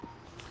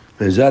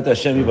Bezat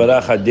Hashem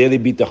Yivarach, our daily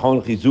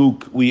bitachon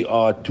chizuk. We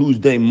are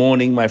Tuesday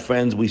morning, my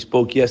friends. We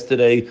spoke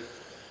yesterday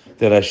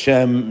that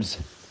Hashem's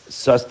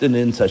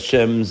sustenance,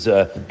 Hashem's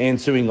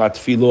answering our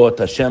tefillot,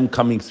 Hashem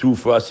coming through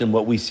for us in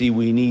what we see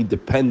we need,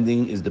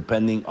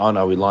 depending on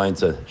our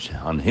reliance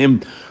on Him,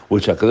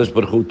 which HaKadosh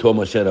Baruch Hu told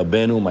Moshe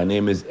Rabbeinu, my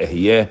name is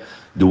Ehyeh.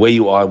 The way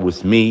you are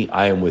with me,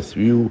 I am with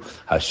you.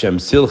 Hashem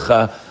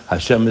Silcha.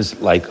 Hashem is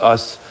like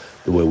us.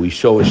 The way we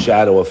show a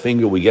shadow, a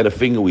finger, we get a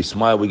finger, we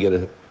smile, we get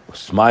a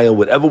smile.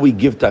 Whatever we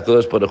give to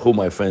HaKadosh Baruch Hu,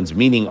 my friends,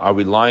 meaning our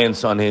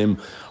reliance on Him,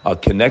 our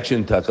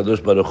connection to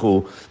HaKadosh Baruch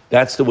Hu,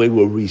 that's the way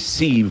we'll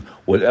receive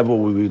whatever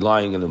we're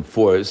relying on Him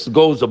for. This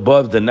goes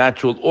above the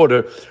natural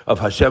order of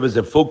Hashem is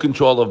in full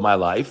control of my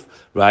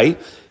life, right?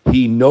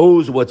 He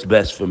knows what's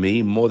best for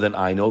me more than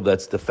I know.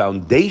 That's the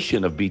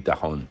foundation of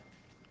bitachon,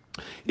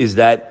 is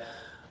that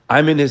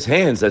I'm in His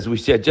hands. As we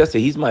said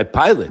yesterday, He's my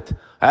pilot.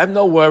 I have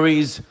no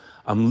worries.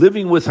 I'm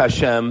living with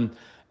Hashem,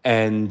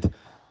 and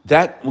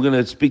that, we're going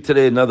to speak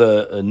today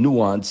another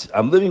nuance.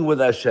 I'm living with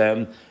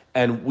Hashem,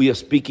 and we are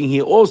speaking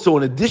here also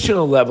an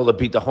additional level of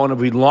bitachon,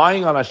 of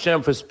relying on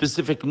Hashem for a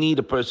specific need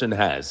a person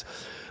has.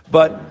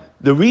 But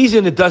the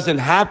reason it doesn't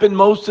happen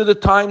most of the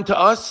time to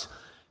us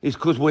is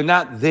because we're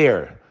not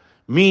there.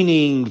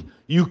 Meaning,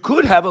 you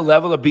could have a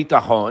level of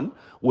bitachon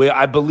where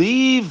I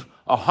believe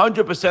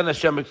 100%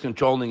 Hashem is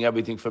controlling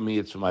everything for me,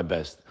 it's for my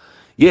best.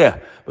 Yeah,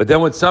 but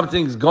then when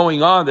something's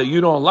going on that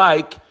you don't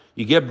like,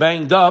 you get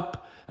banged up,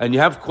 and you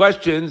have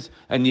questions,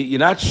 and you're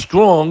not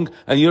strong,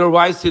 and you don't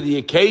rise to the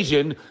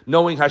occasion,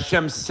 knowing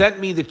Hashem sent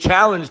me the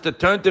challenge to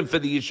turn to Him for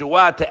the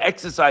Yeshua, to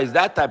exercise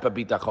that type of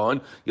bitachon.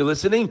 You're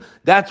listening?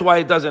 That's why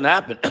it doesn't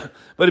happen.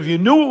 But if you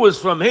knew it was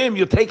from Him,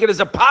 you take it as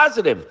a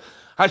positive.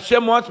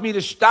 Hashem wants me to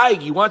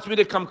steig. He wants me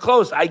to come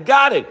close. I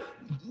got it.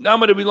 Now I'm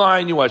going to rely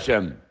on you,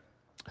 Hashem.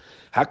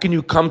 How can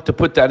you come to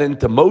put that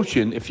into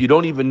motion if you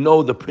don't even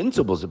know the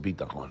principles of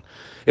bitachon?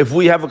 If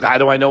we have, how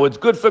do I know it's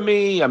good for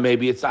me? Or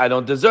maybe it's, I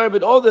don't deserve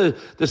it. All the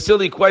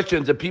silly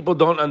questions that people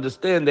don't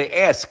understand, they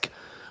ask.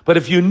 But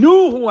if you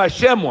knew who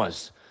Hashem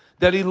was,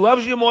 that He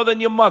loves you more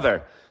than your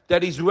mother,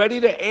 that He's ready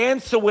to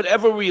answer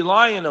whatever we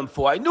rely on Him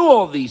for, I knew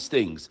all these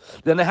things,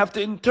 then I have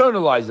to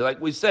internalize it.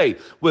 Like we say,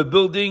 we're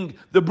building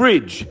the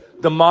bridge,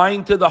 the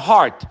mind to the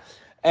heart.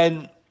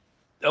 And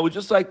I would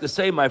just like to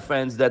say, my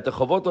friends, that the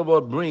Chavot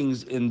Avot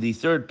brings in the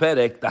third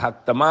perek, the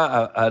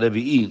Hakdama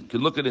HaRevi'i, you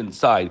can look at it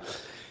inside.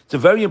 It's a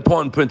very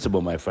important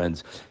principle, my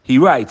friends. He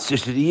writes, that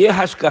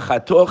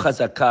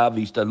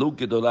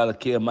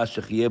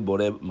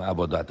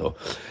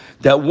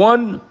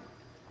one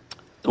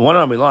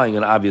I'm relying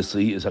on,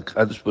 obviously, is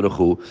HaKadosh Baruch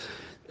Hu.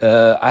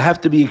 I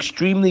have to be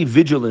extremely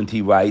vigilant,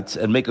 he writes,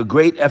 and make a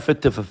great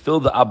effort to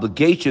fulfill the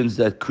obligations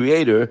that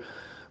Creator,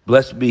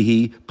 blessed be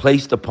He,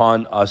 placed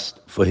upon us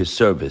for His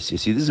service. You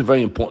see, this is a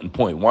very important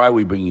point. Why are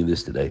we bringing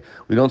this today?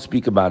 We don't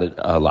speak about it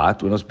a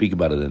lot. We don't speak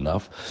about it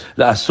enough.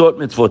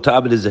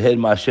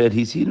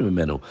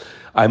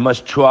 I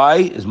must try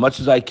as much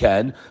as I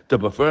can to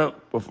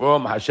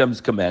perform Hashem's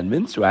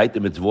commandments, right,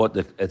 the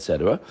mitzvot,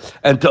 etc.,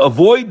 and to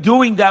avoid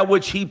doing that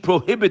which He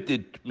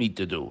prohibited me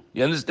to do.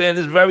 You understand?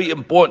 This is very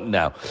important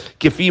now.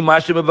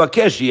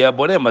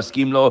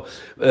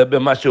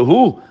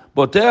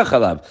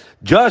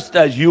 Just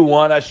as you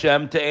want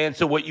Hashem to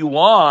answer what you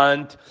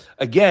want,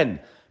 again,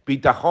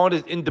 bitachon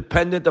is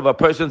independent of a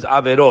person's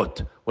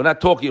averot. We're not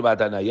talking about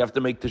that now. You have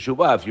to make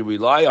teshuvah if you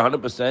rely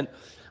 100%,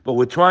 but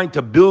we're trying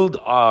to build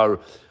our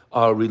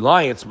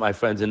reliance, my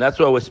friends, and that's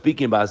what we're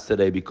speaking about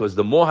today, because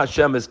the more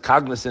Hashem is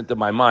cognizant of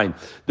my mind,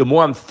 the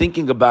more I'm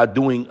thinking about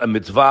doing a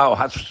mitzvah, or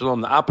Hashem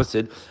the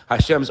opposite,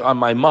 Hashem's on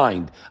my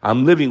mind.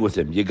 I'm living with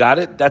Him. You got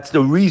it? That's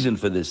the reason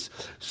for this.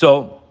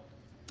 So,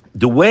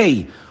 the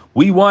way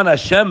we want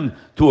Hashem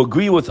to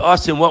agree with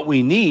us in what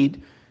we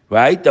need,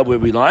 right, that we're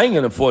relying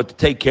on Him for to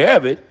take care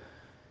of it,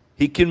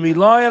 He can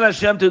rely on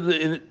Hashem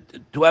to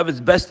have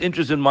His best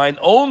interest in mind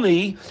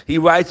only, he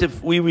writes,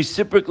 if we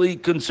reciprocally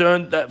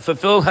concerned that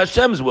fulfill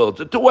Hashem's will. It's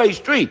a two-way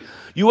street.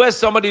 You ask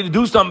somebody to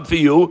do something for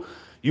you,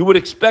 you would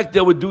expect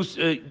you would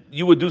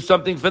do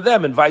something for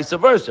them, and vice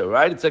versa,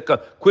 right? It's like a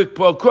quid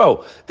pro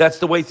quo. That's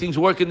the way things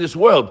work in this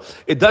world.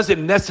 It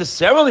doesn't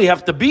necessarily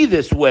have to be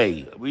this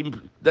way.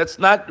 That's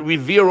not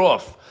veer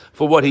off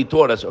for what He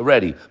taught us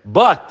already.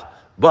 But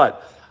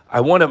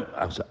we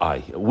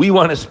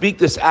want to speak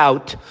this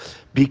out,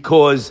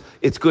 because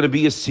it's going to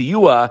be a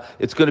siyua,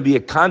 it's going to be a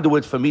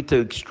conduit for me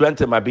to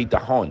strengthen my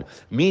bitachon.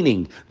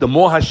 Meaning, the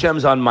more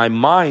Hashem's on my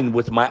mind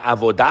with my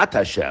avodat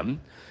Hashem,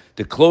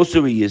 the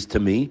closer He is to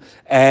me.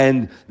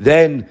 And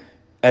then,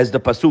 as the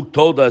pasuk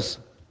told us,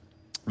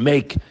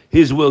 make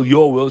His will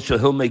your will, so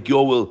He'll make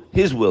your will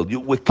His will.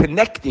 We're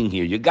connecting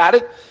here. You got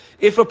it?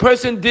 If a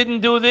person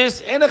didn't do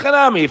this,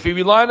 if he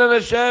relied on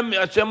Hashem,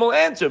 Hashem will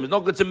answer him. It's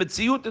not it's a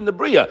mitziyut in the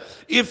bria.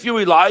 If you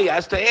rely, He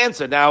has to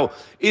answer. Now,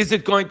 is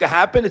it going to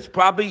happen? It's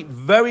probably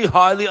very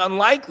highly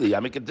unlikely.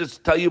 I can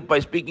just tell you by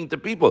speaking to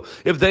people.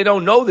 If they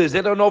don't know this,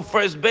 they don't know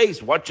first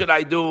base. What should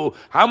I do?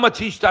 How much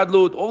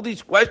hishtadlut? All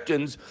these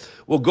questions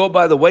will go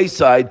by the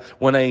wayside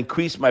when I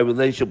increase my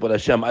relationship with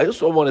Hashem. I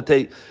also want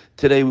to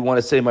today we want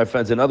to say, my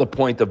friends, another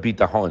point of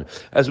bitachon.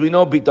 As we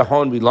know,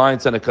 bitachon,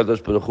 reliance on a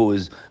Kadosh Baruch Hu,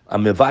 is a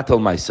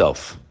mevatel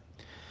myself.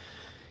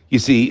 You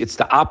see, it's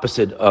the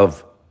opposite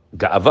of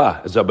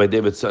Ga'ava, as Rabbi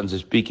David Sons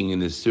is speaking in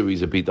this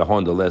series of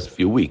Bitachon the last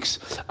few weeks.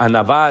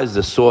 Anava is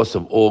the source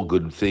of all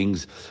good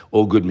things,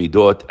 all good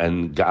midot,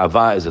 and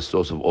Ga'ava is the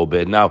source of all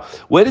bad. Now,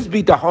 where does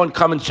Bitachon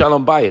come in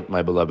Shalom Bayit,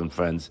 my beloved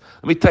friends?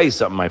 Let me tell you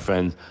something, my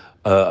friends.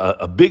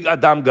 A big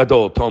Adam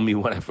Gadol told me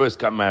when I first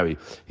got married,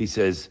 he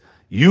says,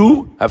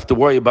 you have to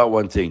worry about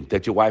one thing,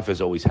 that your wife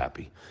is always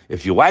happy.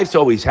 If your wife's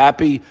always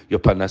happy, your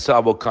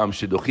parnasah will come,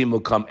 shidduchim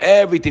will come,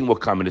 everything will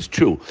come, and it's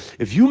true.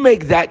 If you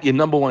make that your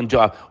number one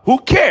job, who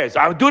cares?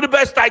 I'll do the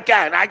best I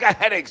can. I got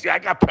headaches, I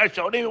got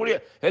pressure.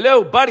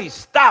 Hello, buddy,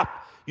 stop.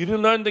 You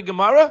didn't learn the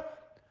Gemara?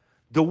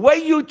 The way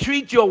you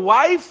treat your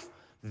wife,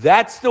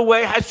 that's the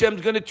way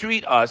Hashem's going to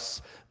treat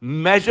us.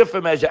 Measure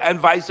for measure, and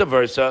vice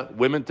versa,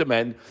 women to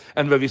men.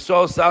 And Rav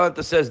Yisrael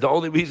Salanta says the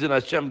only reason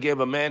Hashem gave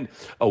a man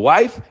a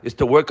wife is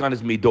to work on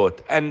his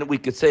midot. And we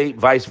could say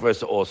vice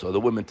versa also, the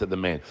women to the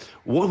man.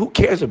 Who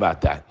cares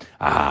about that?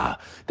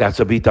 That's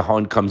where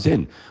bitachon comes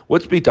in.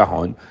 What's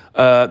bitachon?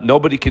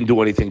 Nobody can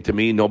do anything to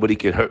me. Nobody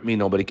can hurt me.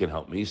 Nobody can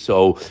help me.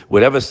 So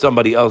whatever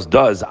somebody else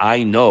does,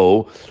 I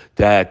know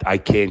that I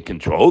can't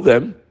control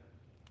them,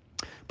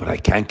 but I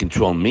can't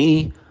control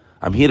me.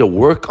 I'm here to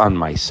work on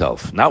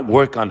myself, not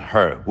work on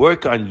her.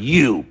 Work on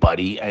you,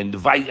 buddy, and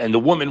the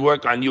woman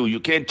work on you. You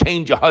can't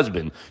change your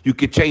husband. You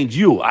could change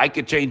you. I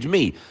could change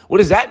me. What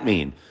does that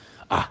mean?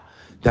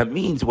 That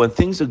means when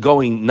things are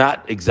going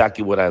not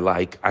exactly what I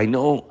like, I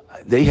know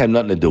they have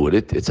nothing to do with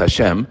it. It's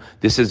Hashem.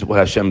 This is what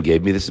Hashem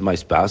gave me. This is my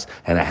spouse,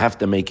 and I have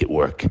to make it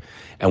work.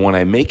 And when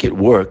I make it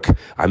work,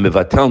 I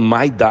mevatel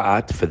my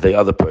da'at for the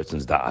other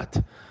person's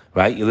da'at.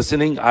 Right? You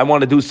listening? I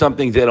want to do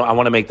something. I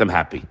want to make them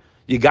happy.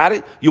 You got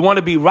it? You want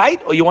to be right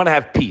or you want to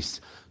have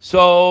peace?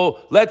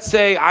 So let's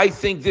say I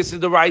think this is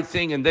the right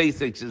thing and they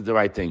think this is the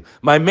right thing.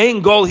 My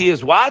main goal here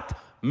is what?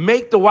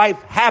 Make the wife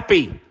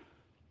happy.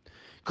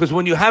 Because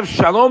when you have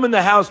shalom in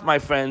the house, my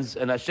friends,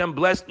 and Hashem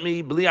blessed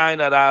me, bli ayin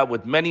hara,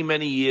 with many,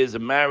 many years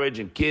of marriage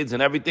and kids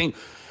and everything,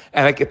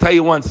 and I can tell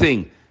you one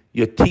thing,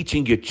 you're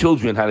teaching your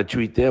children how to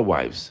treat their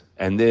wives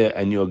and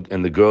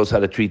the girls how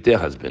to treat their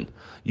husband.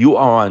 You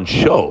are on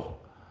show.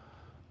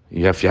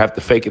 You have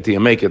to fake it till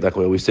you make it. That's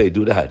why we say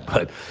do that.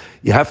 But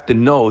you have to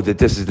know that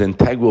this is an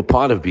integral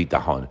part of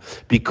bitachon,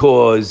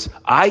 because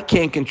I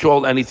can't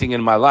control anything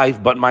in my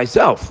life but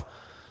myself.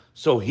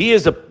 So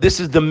this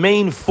is the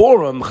main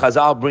forum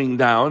Chazal bring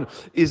down,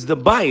 is the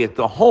bayit,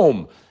 the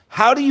home.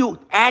 How do you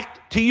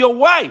act to your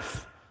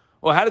wife?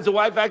 Or how does the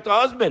wife act to her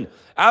husband?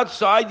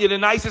 Outside, you're the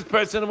nicest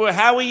person in the world.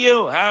 How are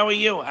you? How are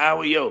you? How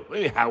are you?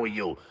 How are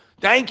you?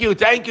 Thank you.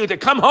 To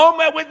come home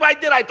with my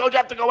dinner. I told you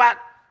I have to go out.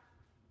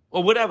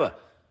 Or whatever.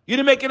 You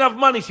didn't make enough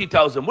money, she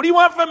tells him. What do you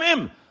want from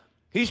him?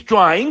 He's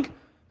trying.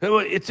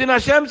 It's in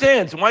Hashem's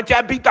hands. Why don't you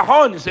have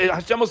bitachon? You say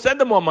Hashem will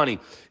send him more money.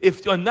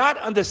 If you're not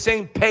on the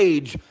same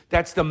page,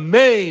 that's the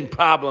main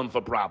problem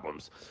for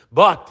problems.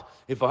 But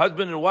if a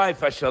husband and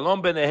wife,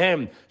 hashalom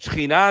benehem,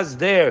 shechina's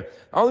there.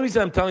 The only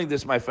reason I'm telling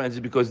this, my friends,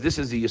 is because this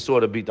is the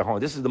yesod of bitachon.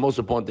 This is the most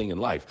important thing in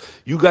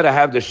life. You got to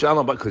have the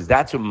shalom, because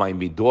that's when my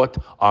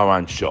midot are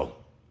on show.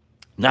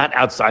 Not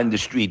outside in the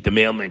street, the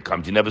mailman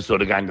comes. You never saw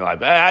the guy in your life.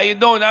 Hey, how you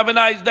doing? Have a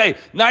nice day.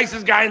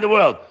 Nicest guy in the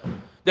world.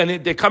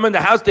 Then they come in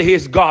the house to hear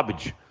his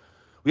garbage.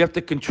 We have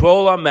to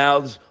control our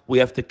mouths. We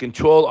have to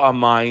control our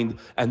mind.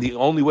 And the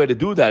only way to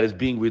do that is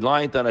being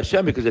reliant on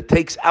Hashem, because it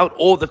takes out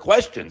all the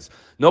questions.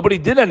 Nobody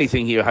did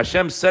anything here.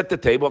 Hashem set the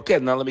table. Okay,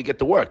 now let me get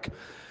to work.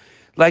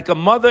 Like a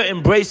mother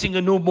embracing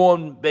a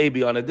newborn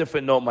baby. On a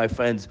different note, my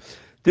friends,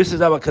 this is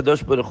how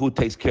Kadosh Baruch Hu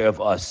takes care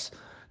of us.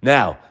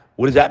 Now,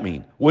 what does that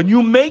mean? When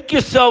you make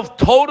yourself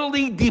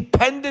totally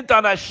dependent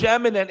on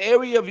Hashem in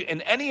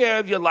any area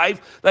of your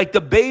life, like the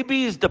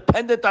baby is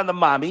dependent on the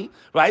mommy,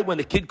 right? When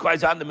the kid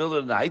cries out in the middle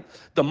of the night,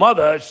 the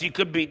mother, she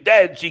could be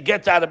dead, she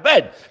gets out of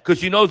bed because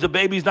she knows the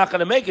baby's not going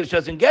to make it. She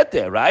doesn't get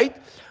there, right?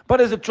 But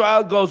as the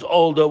child goes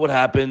older, what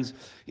happens?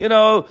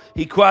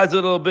 He cries a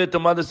little bit. The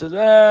mother says,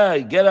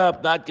 get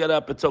up, not get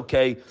up, it's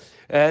okay.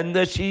 And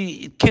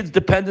kid's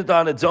dependent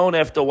on its own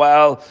after a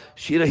while.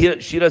 She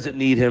doesn't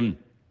need him.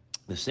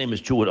 The same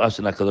is true with us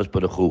in HaKadosh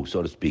Baruch Hu,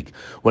 so to speak.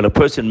 When a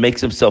person makes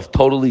himself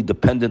totally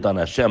dependent on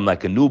Hashem,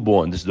 like a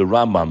newborn, this is the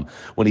Rambam,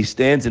 when he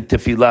stands in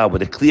tefillah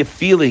with a clear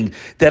feeling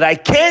that I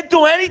can't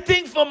do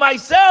anything for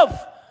myself,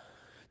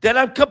 that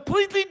I'm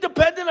completely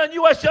dependent on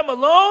you, Hashem,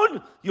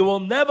 alone, you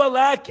will never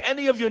lack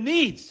any of your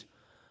needs.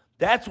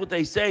 That's what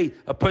they say.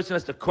 A person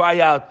has to cry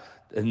out,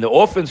 and the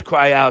orphans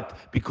cry out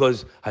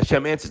because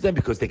Hashem answers them,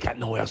 because they got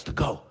nowhere else to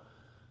go.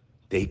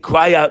 They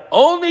cry out,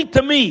 only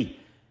to me.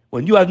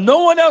 When you have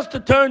no one else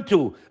to turn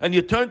to, and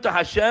you turn to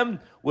Hashem,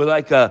 we're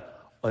like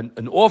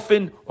an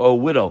orphan or a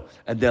widow,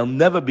 and they'll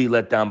never be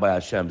let down by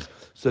Hashem.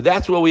 So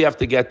that's where we have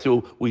to get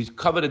to. We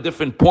covered a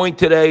different point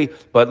today,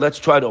 but let's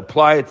try to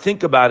apply it.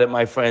 Think about it,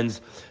 my friends,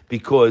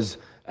 because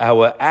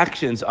our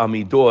actions, our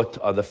midot,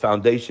 are the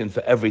foundation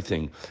for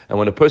everything. And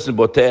when a person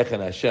botech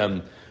and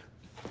Hashem,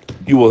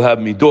 you will have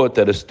midot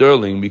that are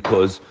sterling,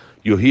 because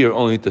You're here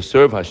only to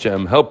serve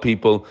Hashem, help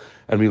people,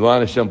 and rely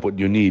on Hashem what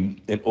you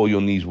need, and all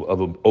your needs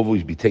will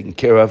always be taken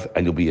care of,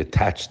 and you'll be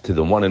attached to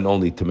the one and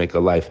only to make a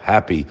life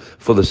happy,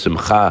 full of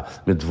simcha,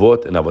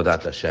 mitzvot, and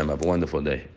avodat Hashem. Have a wonderful day.